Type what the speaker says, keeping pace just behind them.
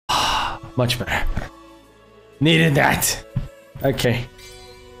much better. Needed that. Okay.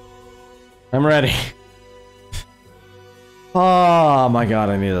 I'm ready. Oh my god,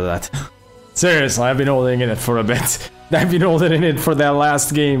 I needed that. Seriously, I've been holding it for a bit. I've been holding it for that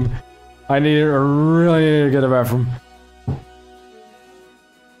last game. I really need to get a bathroom.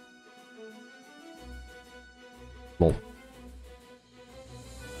 Lol.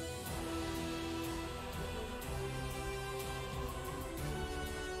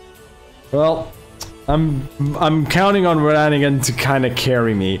 Well, I'm counting on Rannigan to kind of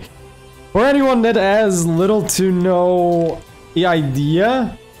carry me. For anyone that has little to no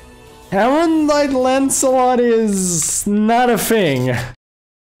idea, ARONDIGHT Lancelot is not a thing.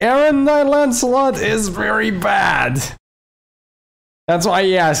 ARONDIGHT Lancelot is very bad. That's why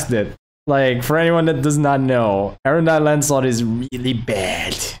I asked it. Like, for anyone that does not know, ARONDIGHT Lancelot is really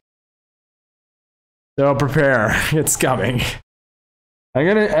bad. So prepare, it's coming. I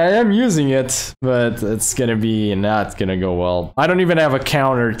am using it, but it's gonna be not gonna go well. I don't even have a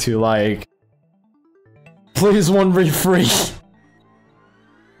counter to like, please 1v3.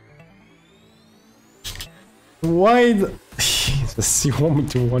 Why Jesus, you want me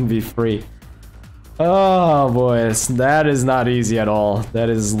to 1v3? Oh boy, that is not easy at all. That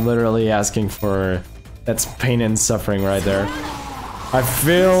is literally asking for, that's pain and suffering right there. I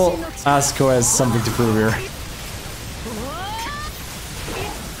feel Asko has something to prove here.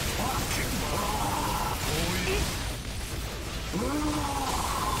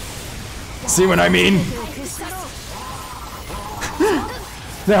 See what I mean?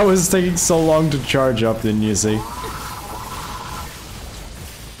 That was taking so long to charge up, didn't you see?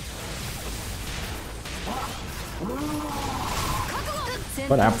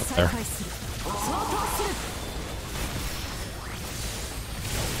 What happened there?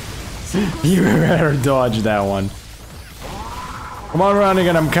 You better dodge that one. Come on,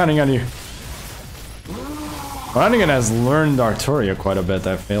 Rannigan, I'm counting on you. Rannigan has learned Arturia quite a bit,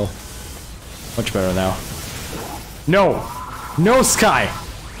 I feel. Much better now. No! No, Sky!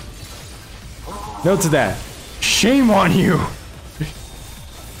 No to that. Shame on you!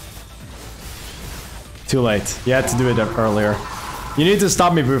 Too late. You had to do it earlier. You need to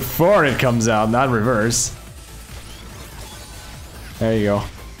stop me before it comes out, not reverse. There you go.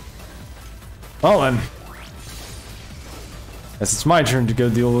 Well then. Guess it's my turn to go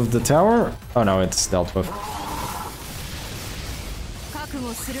deal with the tower. Oh no, it's dealt with.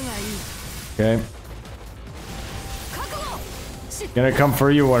 Okay. Gonna come for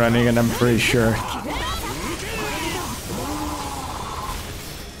you, Rannigan, I'm pretty sure.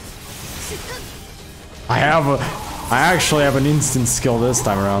 I actually have an instant skill this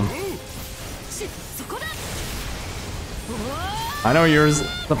time around. I know yours.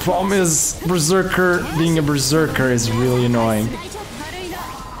 The problem is Berserker, being a Berserker is really annoying.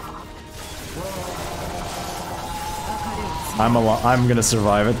 I'm gonna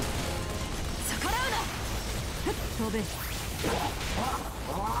survive it.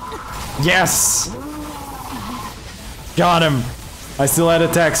 Yes! Got him! I still had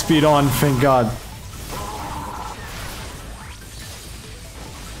attack speed on, thank god.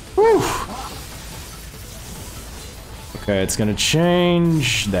 Whew! Okay, it's gonna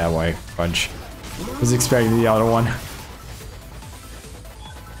change that way. Fudge. Was expecting the other one.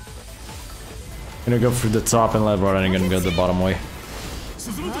 Gonna go through the top and let Rannigan go the bottom way.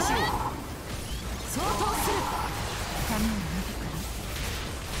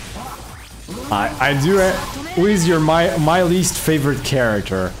 I do. Who is my least favorite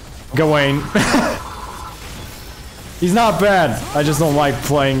character? Gawain. He's not bad. I just don't like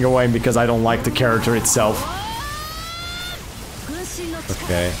playing Gawain because I don't like the character itself.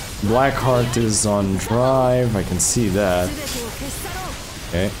 Okay, Blackheart is on drive. I can see that.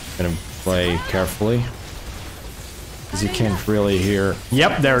 Okay, gonna play carefully because you can't really hear.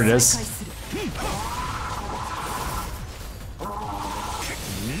 Yep, there it is.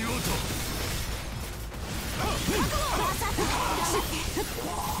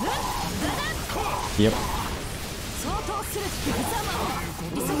 Yep.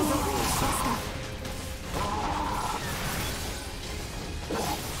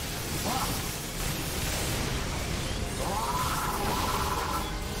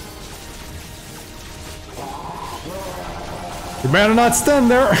 You better not stand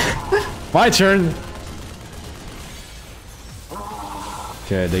there. My turn.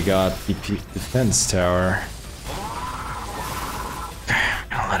 Okay, they got the defense tower.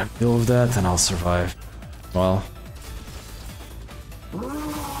 I'll let him build that and I'll survive. Well. Okay.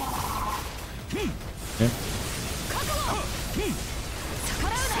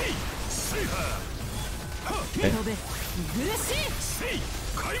 Okay.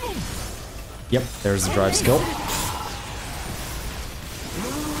 Yep, there's the drive skill.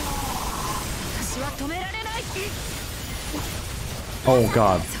 Oh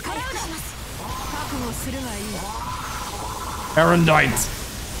god. ARONDIGHT!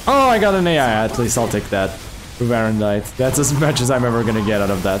 Oh, I got an AI, at least I'll take that. With ARONDIGHT. That's as much as I'm ever gonna get out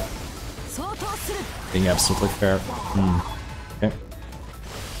of that. Being absolutely fair. Okay.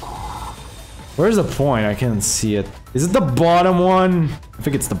 Where's the point? I can't see it. Is it the bottom one? I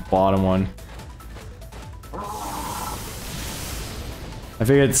think it's the bottom one. I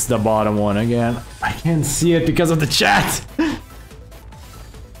think it's the bottom one again. I can't see it because of the chat!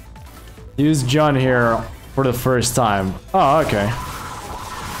 Use John here for the first time. Oh, okay.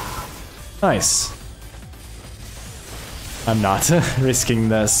 Nice. I'm not risking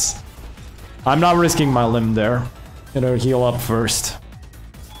this. I'm not risking my limb there. Gonna heal up first.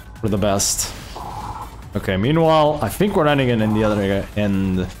 For the best. Okay, meanwhile, I think we're running in the other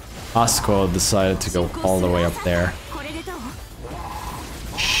end. Asko decided to go all the way up there.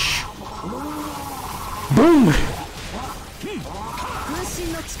 Shh. Boom!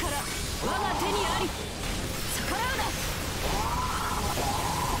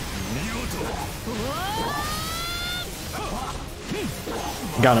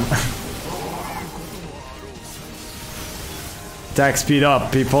 Got him. Attack speed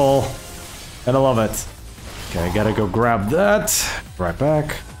up, people. And I love it. Okay, I gotta go grab that. Right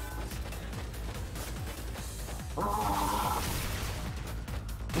back.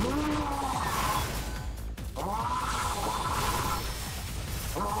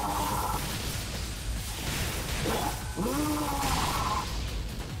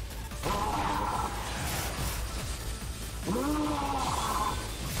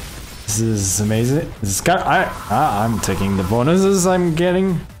 This is amazing. This is kind of, I'm taking the bonuses I'm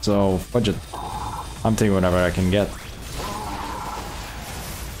getting, so budget. I'm taking whatever I can get.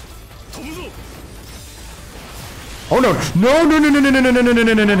 Oh no! No! No! No! No! No! No! No! No!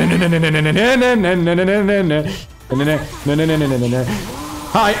 No! No! No! No! No! No! No! No!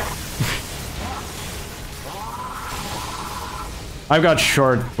 Hi. I've got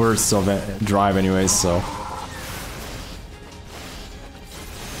short bursts of drive anyways, so.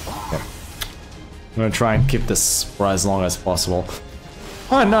 I'm gonna try and keep this for as long as possible.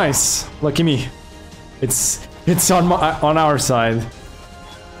 Ah, nice! Lucky me. It's on our side.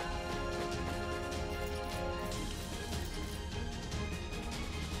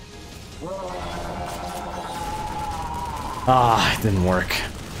 Ah, it didn't work.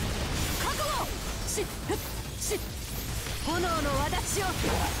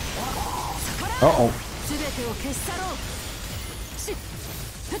 Uh-oh.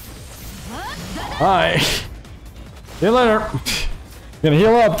 Hi. See you later. Gonna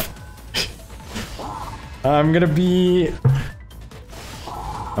heal up. I'm gonna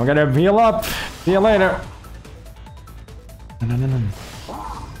heal up. See you later. No.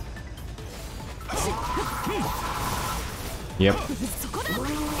 Yep.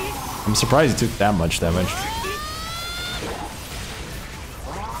 I'm surprised he took that much damage.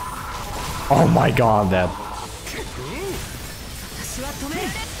 Oh my god, that.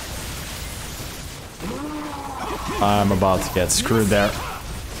 I'm about to get screwed there.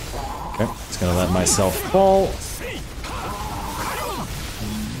 Okay, just gonna let myself fall.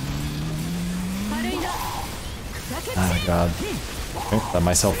 Oh god. Okay, let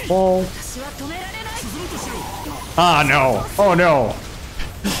myself fall. Ah no! Oh no!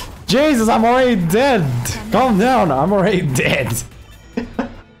 Jesus, I'm already dead! Calm down, I'm already dead!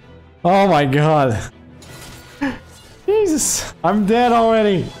 Oh my god. Jesus, I'm dead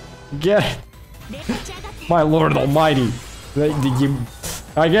already! Get it! My lord almighty.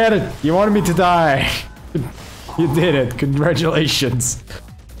 I get it. You wanted me to die. You did it. Congratulations.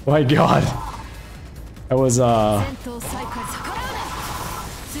 My god. That was,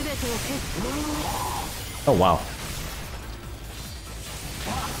 Oh, wow.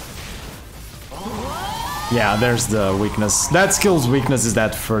 Yeah, there's the weakness. That skill's weakness is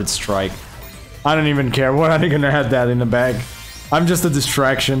that third strike. I don't even care. We're not gonna have that in the bag. I'm just a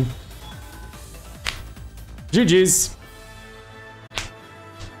distraction. GG's.